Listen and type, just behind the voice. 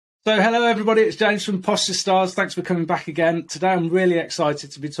So hello everybody, it's James from Posture Stars. Thanks for coming back again. Today I'm really excited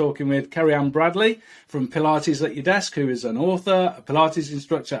to be talking with Kerry-Ann Bradley from Pilates at Your Desk, who is an author, a Pilates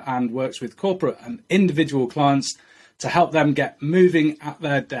instructor and works with corporate and individual clients to help them get moving at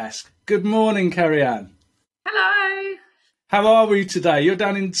their desk. Good morning, Kerry-Ann. Hello. How are we today? You're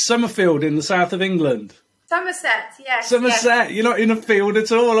down in Summerfield in the south of England. Somerset, yes. Somerset, yes. You're not in a field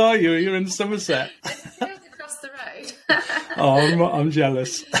at all, are you? You're in Somerset. There's a field across the road. Oh, I'm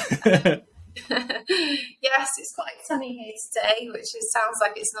jealous. Yes, it's quite sunny here today, sounds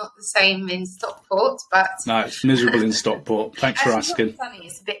like it's not the same in Stockport, but... No, it's miserable in Stockport. Thanks for asking. It's not sunny,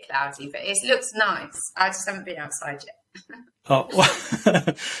 it's a bit cloudy, but it looks nice. I just haven't been outside yet. Oh,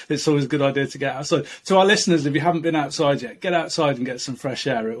 well, it's always a good idea to get outside. To our listeners, if you haven't been outside yet, get outside and get some fresh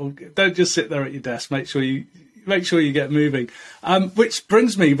air. Don't just sit there at your desk. Make sure you get moving. Which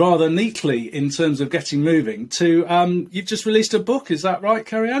brings me rather neatly in terms of getting moving to you've just released a book. Is that right,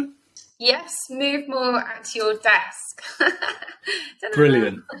 Kerry-Ann? Yes, move more at your desk.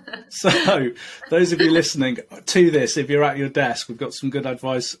 Brilliant. So, those of you listening to this, if you're at your desk, we've got some good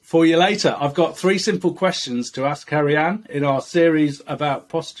advice for you later. I've got 3 simple questions to ask Kerry-Ann in our series about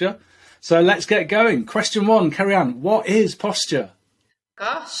posture. So let's get going. Question 1, Kerry-Ann, what is posture?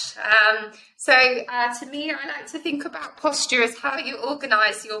 Gosh. To me, I like to think about posture as how you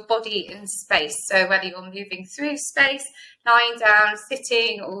organise your body in space. So whether you're moving through space, lying down,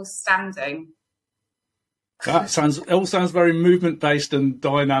 sitting or standing. That all sounds very movement-based and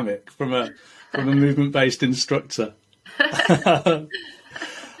dynamic from a movement-based instructor.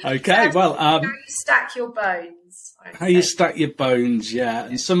 Okay, well... how you stack your bones. How you stack your bones, yeah.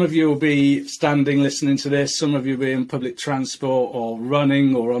 And some of you will be standing listening to this, some of you will be in public transport or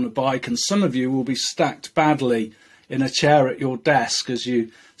running or on a bike, and some of you will be stacked badly in a chair at your desk as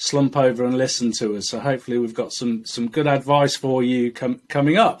you slump over and listen to us. So hopefully we've got some good advice for you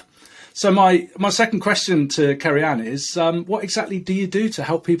coming up. So my second question to Kerry-Ann is, what exactly do you do to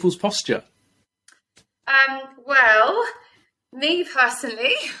help people's posture? Well, me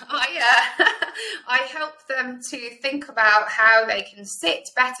personally, I help them to think about how they can sit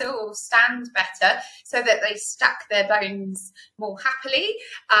better or stand better so that they stack their bones more happily,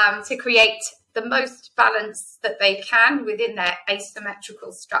 to create the most balance that they can within their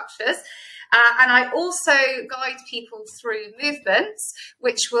asymmetrical structures. And I also guide people through movements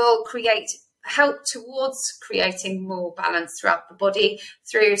which will help towards creating more balance throughout the body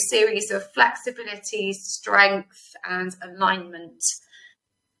through a series of flexibility, strength and alignment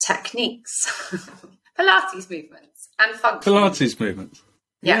techniques. Pilates movements and function. Pilates movements.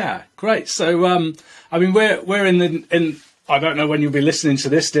 Yeah, great. So we're in I don't know when you'll be listening to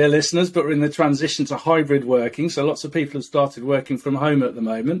this, dear listeners, but we're in the transition to hybrid working. So lots of people have started working from home at the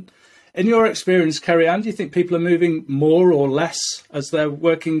moment. In your experience, Kerry-Ann, do you think people are moving more or less as they're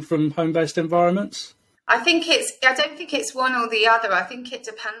working from home-based environments? I don't think it's one or the other. I think it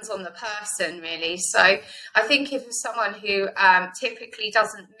depends on the person, really. So I think if it's someone who typically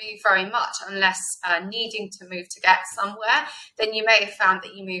doesn't move very much unless needing to move to get somewhere, then you may have found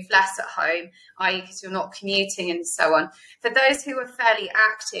that you move less at home, i.e. because you're not commuting and so on. For those who are fairly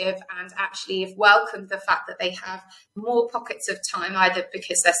active and actually have welcomed the fact that they have more pockets of time, either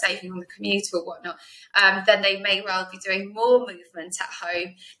because they're saving on the commute or whatnot, then they may well be doing more movement at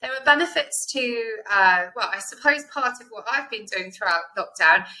home. There are benefits to I suppose part of what I've been doing throughout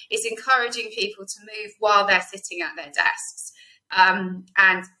lockdown is encouraging people to move while they're sitting at their desks. And,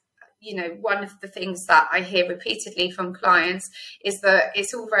 one of the things that I hear repeatedly from clients is that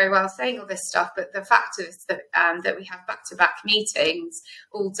it's all very well saying all this stuff, but the fact is that we have back-to-back meetings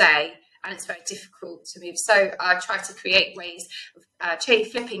all day and it's very difficult to move. So I try to create ways of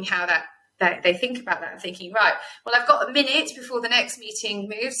flipping how they think about that and thinking, right, well, I've got a minute before the next meeting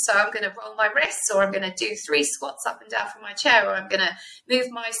moves, so I'm going to roll my wrists, or I'm going to do 3 squats up and down from my chair, or I'm going to move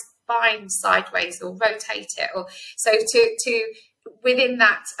my spine sideways or rotate it. Or so to within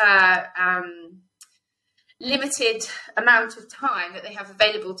that limited amount of time that they have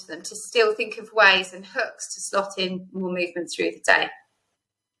available to them, to still think of ways and hooks to slot in more movement through the day.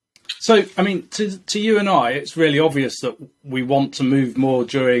 So, to you and I, it's really obvious that we want to move more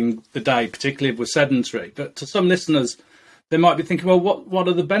during the day, particularly if we're sedentary. But to some listeners, they might be thinking, well, what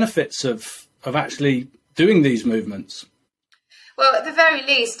are the benefits of actually doing these movements? Well, at the very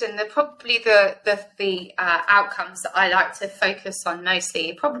least, and probably the outcomes that I like to focus on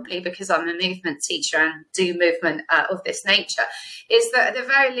mostly, probably because I'm a movement teacher and do movement of this nature, is that at the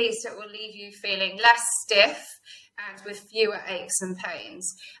very least it will leave you feeling less stiff, and with fewer aches and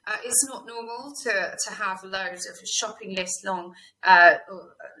pains. It's not normal to have loads of shopping list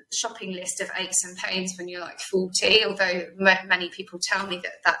of aches and pains when you're like 40, although many people tell me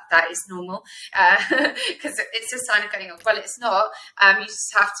that is normal, because it's a sign of getting old. Well, it's not. You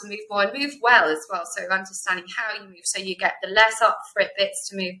just have to move more and move well as well. So understanding how you move, so you get the less up for it bits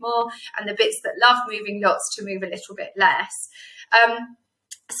to move more, and the bits that love moving lots to move a little bit less.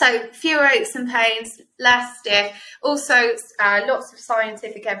 So fewer aches and pains, less stiff. Also, lots of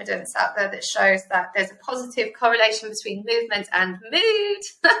scientific evidence out there that shows that there's a positive correlation between movement and mood.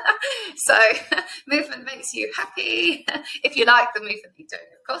 So movement makes you happy. If you like the movement, you don't,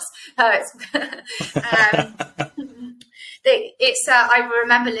 of course. I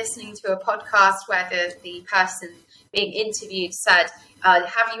remember listening to a podcast where the person being interviewed said,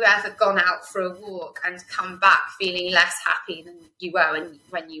 have you ever gone out for a walk and come back feeling less happy than you were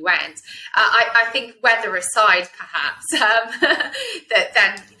when you went? I think weather aside, perhaps, that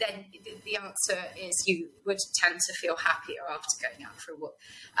then the answer is you would tend to feel happier after going out for a walk,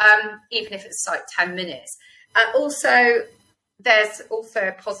 even if it's like 10 minutes. Also, there's also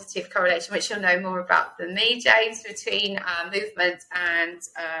a positive correlation, which you'll know more about than me, James, between movement and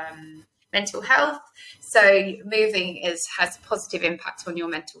mental health. So moving has a positive impact on your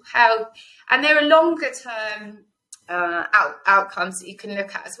mental health, and there are longer term outcomes that you can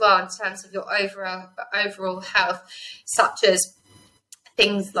look at as well in terms of your overall health, such as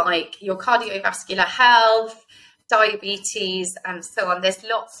things like your cardiovascular health, diabetes, and so on. There's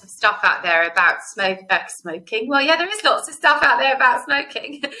lots of stuff out there about smoking. Well, yeah, there is lots of stuff out there about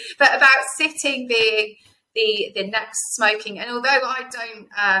smoking, but about sitting being the next smoking. And although I don't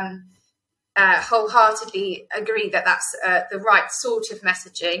wholeheartedly agree that that's the right sort of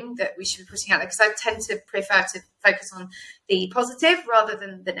messaging that we should be putting out there, because I tend to prefer to focus on the positive rather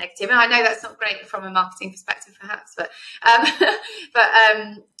than the negative. And I know that's not great from a marketing perspective, perhaps, but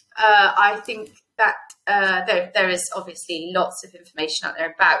I think that there is obviously lots of information out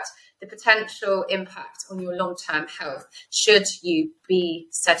there about the potential impact on your long-term health should you be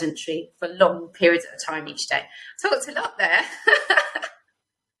sedentary for long periods at a time each day. Talked a lot there.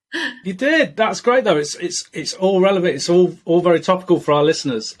 You did. That's great, though. It's all relevant. It's all very topical for our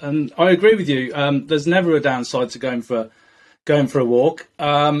listeners, and I agree with you. There's never a downside to going for a walk,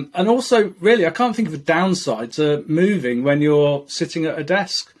 and also, really, I can't think of a downside to moving when you're sitting at a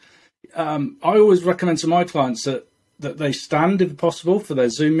desk. I always recommend to my clients that they stand if possible for their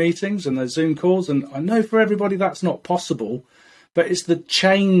Zoom meetings and their Zoom calls, and I know for everybody that's not possible. But it's the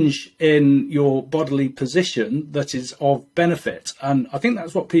change in your bodily position that is of benefit. And I think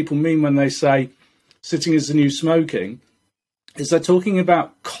that's what people mean when they say sitting is the new smoking, is they're talking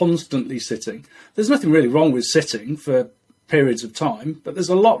about constantly sitting. There's nothing really wrong with sitting for periods of time, but there's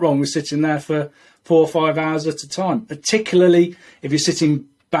a lot wrong with sitting there for 4 or 5 hours at a time, particularly if you're sitting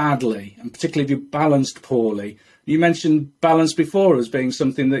badly and particularly if you're balanced poorly. You mentioned balance before as being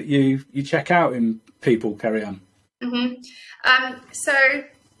something that you check out in people, Kerry-Ann. Mm-hmm. So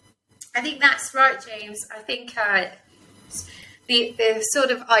I think that's right, James. I think the sort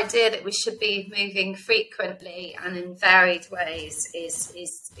of idea that we should be moving frequently and in varied ways is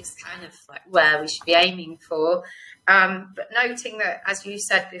kind of like where we should be aiming for. But noting that, as you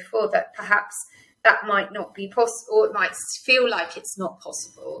said before, that perhaps that might not be possible, or it might feel like it's not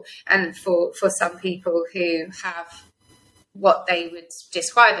possible. And for some people who have what they would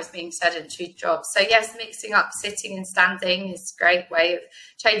describe as being sedentary jobs. So yes, mixing up sitting and standing is a great way of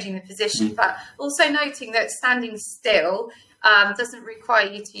changing the position, but also noting that standing still doesn't require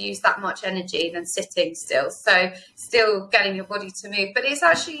you to use that much energy than sitting still. So still getting your body to move, but it's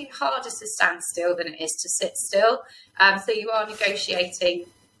actually harder to stand still than it is to sit still. So you are negotiating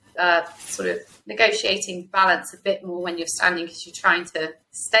balance a bit more when you're standing, because you're trying to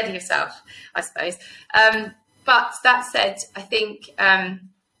steady yourself, I suppose. But that said, I think,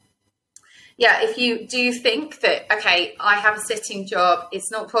 if you do think that, okay, I have a sitting job, it's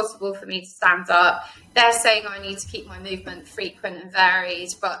not possible for me to stand up, they're saying I need to keep my movement frequent and varied,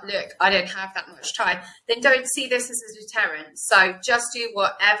 but look, I don't have that much time, then don't see this as a deterrent. So just do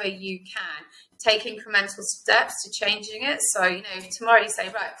whatever you can. Take incremental steps to changing it. So, tomorrow you say,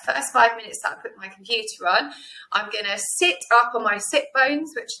 right, first 5 minutes that I put my computer on, I'm going to sit up on my sit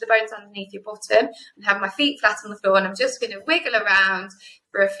bones, which are the bones underneath your bottom, and have my feet flat on the floor. And I'm just going to wiggle around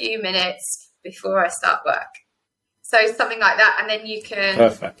for a few minutes before I start work. So something like that. And then you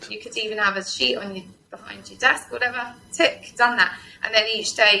could even have a sheet on behind your desk, whatever, tick, done that. And then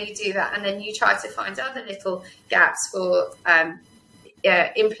each day you do that. And then you try to find other little gaps for,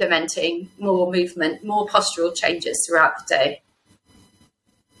 implementing more movement, more postural changes throughout the day.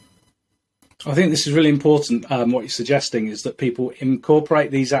 I think this is really important. What you're suggesting is that people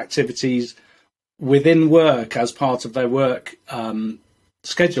incorporate these activities within work as part of their work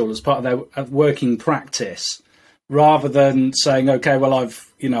schedule, as part of their working practice, rather than saying, okay, well,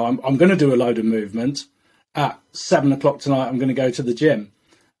 I'm going to do a load of movement at 7 o'clock tonight. I'm going to go to the gym,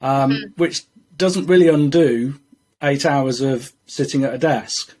 which doesn't really undo 8 hours of sitting at a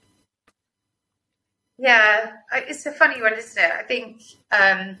desk. Yeah, it's a funny one, isn't it? I think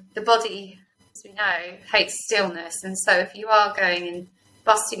the body, as we know, hates stillness. And so if you are going and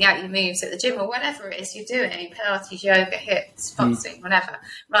busting out your moves at the gym or whatever it is you're doing, Pilates, yoga, hips, boxing, whatever,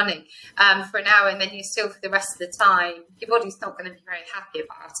 running, for an hour, and then you're still for the rest of the time, your body's not going to be very happy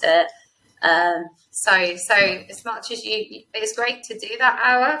about it. So as much as it's great to do that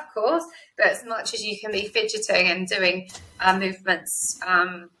hour, of course, but as much as you can be fidgeting and doing movements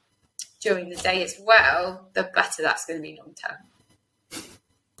during the day as well, the better that's going to be long term.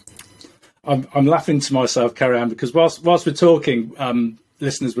 I'm laughing to myself, Carrie-Anne, because whilst we're talking,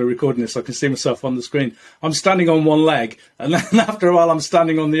 listeners, we're recording this, I can see myself on the screen. I'm standing on one leg, and then after a while, I'm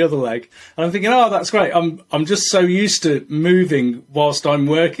standing on the other leg, and I'm thinking, oh, that's great. I'm just so used to moving whilst I'm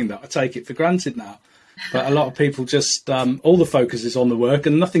working that I take it for granted now. But a lot of people just all the focus is on the work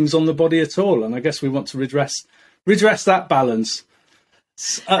and nothing's on the body at all. And I guess we want to redress that balance.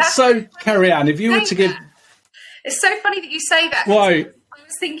 So, Carrie-Anne, if you were to give... It's so funny that you say that. Why? I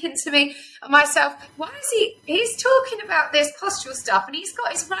was thinking to myself, why is he's talking about this postural stuff and he's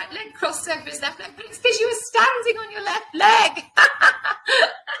got his right leg crossed over his left leg, but it's because you were standing on your left leg.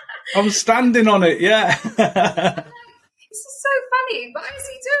 I'm standing on it, yeah. This is so funny. Why is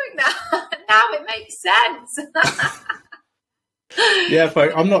he doing that? Now it makes sense. Yeah,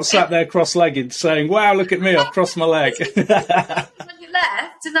 folks, I'm not sat there cross-legged saying, wow, look at me, I've crossed my leg. On your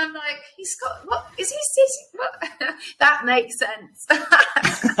left, and I'm like, he's got, what, is he sitting? What? That makes sense.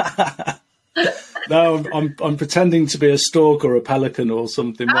 No, I'm pretending to be a stork or a pelican or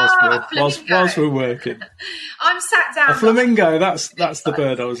something whilst we're working. I'm sat down. A flamingo, that's the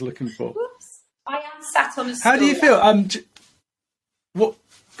bird I was looking for. Whoops. I am sat on a stool. How do you feel?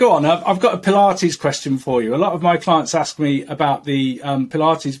 Go on. I've got a Pilates question for you. A lot of my clients ask me about the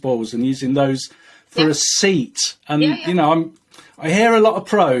Pilates balls and using those for a seat. And, you know, I hear a lot of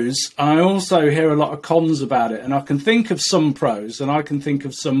pros and I also hear a lot of cons about it. And I can think of some pros and I can think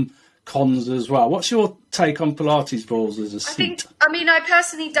of some cons as well. What's your take on Pilates balls as a seat? I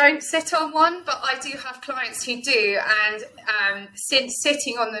personally don't sit on one, but I do have clients who do, and since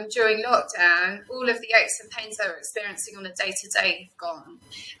sitting on them during lockdown, all of the aches and pains they were experiencing on a day-to-day have gone.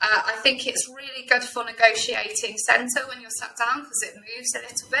 I think it's really good for negotiating centre when you're sat down because it moves a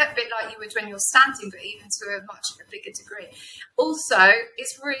little bit, a bit like you would when you're standing, but even to a much bigger degree. Also,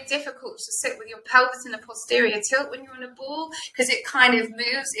 it's really difficult to sit with your pelvis in a posterior tilt when you're on a ball because it kind of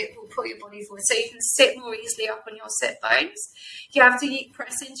moves, it will put your body forward, so you can sit more easily up on your sit bones. You have to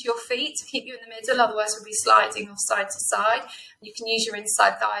press into your feet to keep you in the middle, otherwise you'll be sliding off side to side. You can use your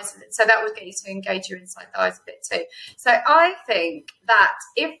inside thighs, so that would get you to engage your inside thighs a bit too. So I think that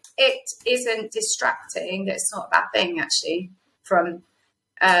if it isn't distracting, that it's not a bad thing actually. From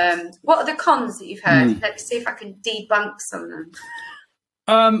what are the cons that you've heard? Let's see if I can debunk some of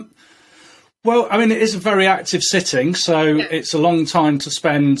them. Well, I mean, it is a very active sitting, so it's a long time to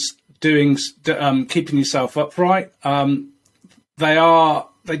spend doing keeping yourself upright.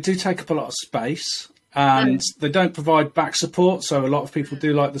 They do take up a lot of space, and they don't provide back support. So a lot of people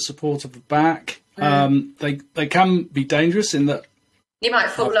do like the support of the back. They can be dangerous in that you might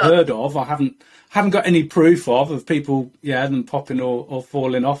fall off. Heard of? I haven't got any proof of people, them popping or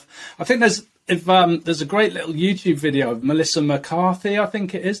falling off. I think there's a great little YouTube video of Melissa McCarthy, I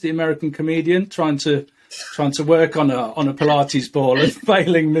think it is, the American comedian, trying to work on a Pilates ball and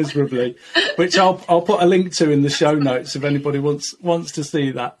failing miserably, which I'll put a link to in the show notes if anybody wants to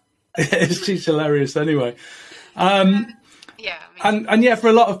see that. She's hilarious anyway. And for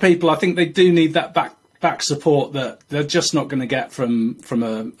a lot of people, I think they do need that back support that they're just not going to get from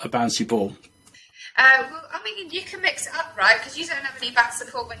a bouncy ball. Well, I mean, you can mix it up, right? Because you don't have any back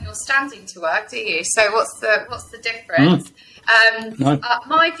support when you're standing to work, do you? So what's the difference? No.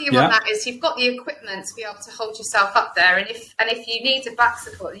 My view on that is you've got the equipment to be able to hold yourself up there, and if you need a back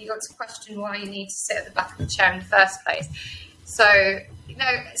support, then you've got to question why you need to sit at the back of the chair in the first place. So,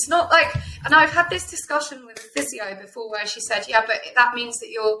 it's not like, and I've had this discussion with a physio before where she said, but that means that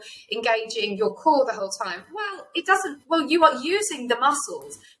you're engaging your core the whole time. Well, it doesn't. Well, you are using the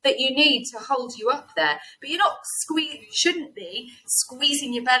muscles that you need to hold you up there, but you're not shouldn't be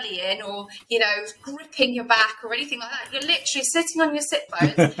squeezing your belly in or, gripping your back or anything like that. You're literally sitting on your sit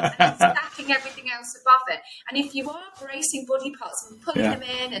bones and then stacking everything else above it. And if you are bracing body parts and pulling them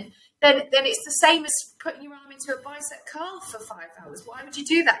in and then it's the same as putting your arm into a bicep curl for 5 hours. Why would you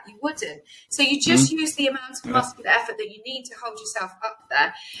do that? You wouldn't. So you just use the amount of muscular effort that you need to hold yourself up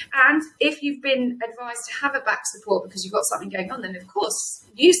there. And if you've been advised to have a back support because you've got something going on, then of course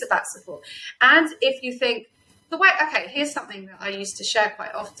use the back support. And if you think, here's something that I used to share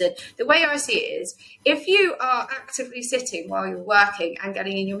quite often. The way I see it is, if you are actively sitting while you're working and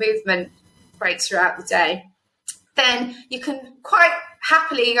getting in your movement breaks throughout the day, then you can quite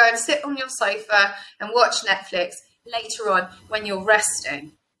happily go and sit on your sofa and watch Netflix later on when you're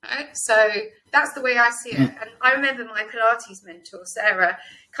resting. Right? So that's the way I see it. And I remember my Pilates mentor, Sarah,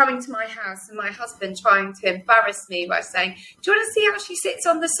 coming to my house and my husband trying to embarrass me by saying, "Do you want to see how she sits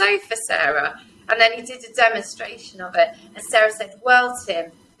on the sofa, Sarah?" And then he did a demonstration of it. And Sarah said, "Well,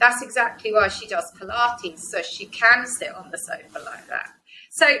 Tim, that's exactly why she does Pilates, so she can sit on the sofa like that."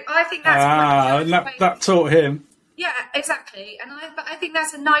 So I think that's that taught him. Yeah, exactly. And I think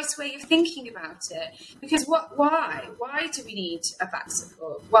that's a nice way of thinking about it. Because why do we need a back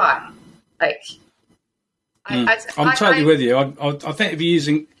support? Why? Like, I'm totally with you. I think if you're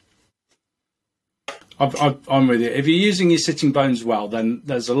using, I'm with you. If you're using your sitting bones well, then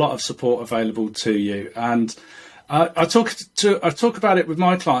there's a lot of support available to you. And I talk about it with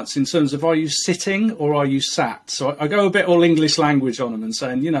my clients in terms of, are you sitting or are you sat? So I go a bit all English language on them and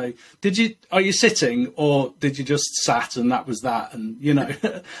saying, are you sitting or did you just sat and that was that? And,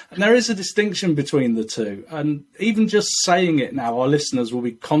 and there is a distinction between the two. And even just saying it now, our listeners will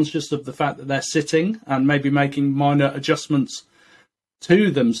be conscious of the fact that they're sitting and maybe making minor adjustments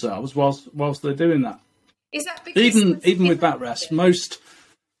to themselves whilst they're doing that. Is that because even with back rest, most...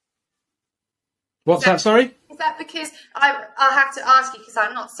 What's that, sorry? Is that because I'll have to ask you, because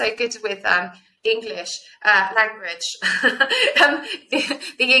I'm not so good with English language. The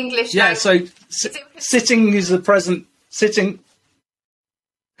English language. So sitting is the present. Sitting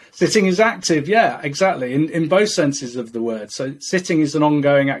is active. Yeah, exactly. In both senses of the word. So sitting is an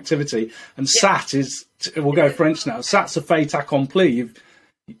ongoing activity, and sat is. We'll go French now. Sat's a fait accompli.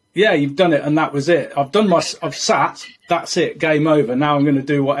 You've done it, and that was it. I've sat. That's it. Game over. Now I'm going to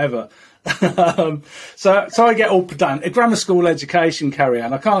do whatever. So I get all pedant. A grammar school education,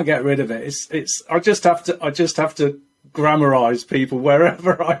 Carrie-Anne, I can't get rid of it. I just have to grammarize people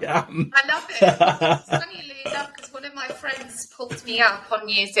wherever I am. I love it. It's funny enough, because one of my friends pulled me up on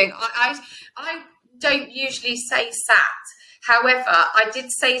using. I don't usually say sat. However, I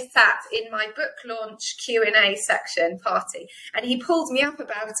did say sat in my book launch Q&A section party, and he pulled me up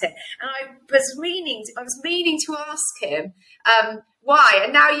about it. And I was meaning to ask him why,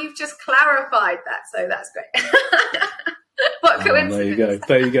 and now you've just clarified that, so that's great. What coincidence!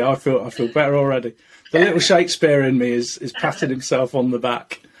 There you go. I feel better already. The little Shakespeare in me is patting himself on the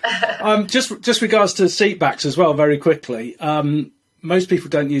back. Just regards to seat backs as well, very quickly. Most people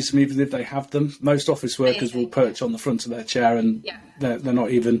don't use them even if they have them. Most office workers will perch on the front of their chair and they're not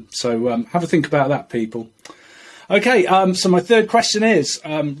even. So have a think about that, people. Okay, so my third question is,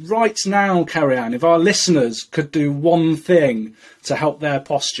 right now, Carrie-Anne, if our listeners could do one thing to help their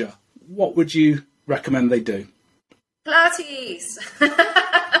posture, what would you recommend they do? Pilates.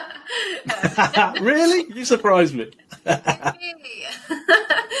 Really? You surprised me.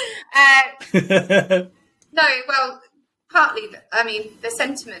 No, well, partly, the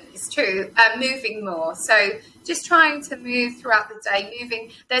sentiment is true, moving more. So just trying to move throughout the day,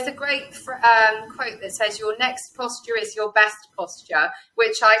 moving. There's a great quote that says, "Your next posture is your best posture,"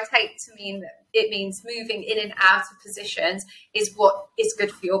 which I take to mean that it means moving in and out of positions is what is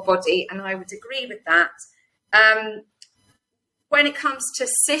good for your body. And I would agree with that. When it comes to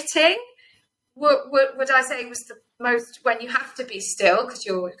sitting, what would I say was the most, when you have to be still because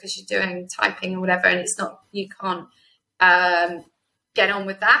you're doing typing or whatever, and you can't get on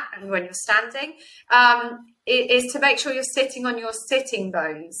with that, and when you're standing, it is to make sure you're sitting on your sitting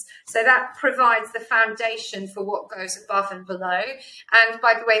bones. So that provides the foundation for what goes above and below. And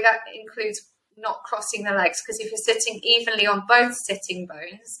by the way, that includes not crossing the legs, because if you're sitting evenly on both sitting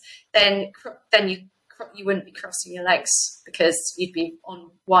bones, then you wouldn't be crossing your legs because you'd be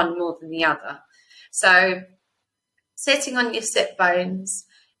on one more than the other. So sitting on your sit bones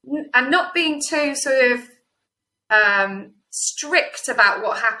and not being too sort of strict about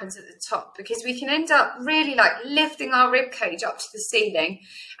what happens at the top, because we can end up really like lifting our rib cage up to the ceiling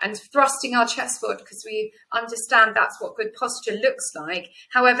and thrusting our chest forward because we understand that's what good posture looks like.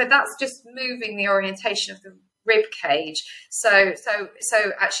 However, that's just moving the orientation of the rib cage. So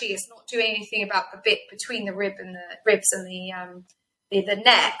actually it's not doing anything about the bit between the ribs and the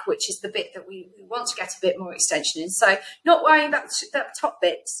neck, which is the bit that we want to get a bit more extension in. So not worrying about that top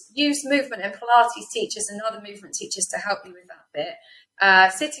bits. Use movement and Pilates teachers and other movement teachers to help you with that bit.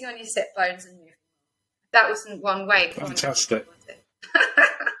 sitting on your sit bones and moving. That wasn't one way. Fantastic.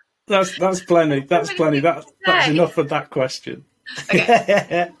 That's plenty. That's plenty. That's enough of that question.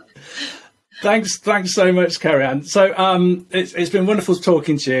 Okay. Thanks so much, Kerry-Ann. So it's been wonderful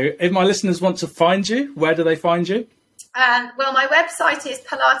talking to you. If my listeners want to find you, where do they find you? Well, my website is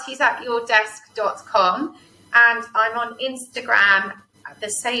pilatesatyourdesk.com, and I'm on Instagram at the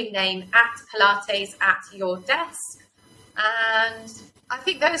same name, @pilatesatyourdesk. And I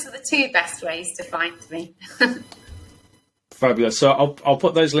think those are the two best ways to find me. Fabulous. So I'll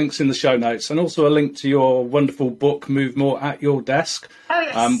put those links in the show notes, and also a link to your wonderful book, Move More at Your Desk,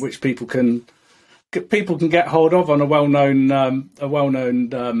 which people can get hold of on a well-known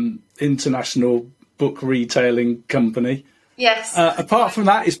international book retailing company. Yes. Apart from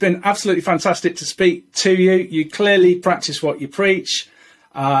that, it's been absolutely fantastic to speak to you. You clearly practice what you preach.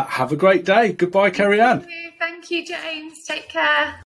 Have a great day. Goodbye, Kerry-Ann. Thank you, James. Take care.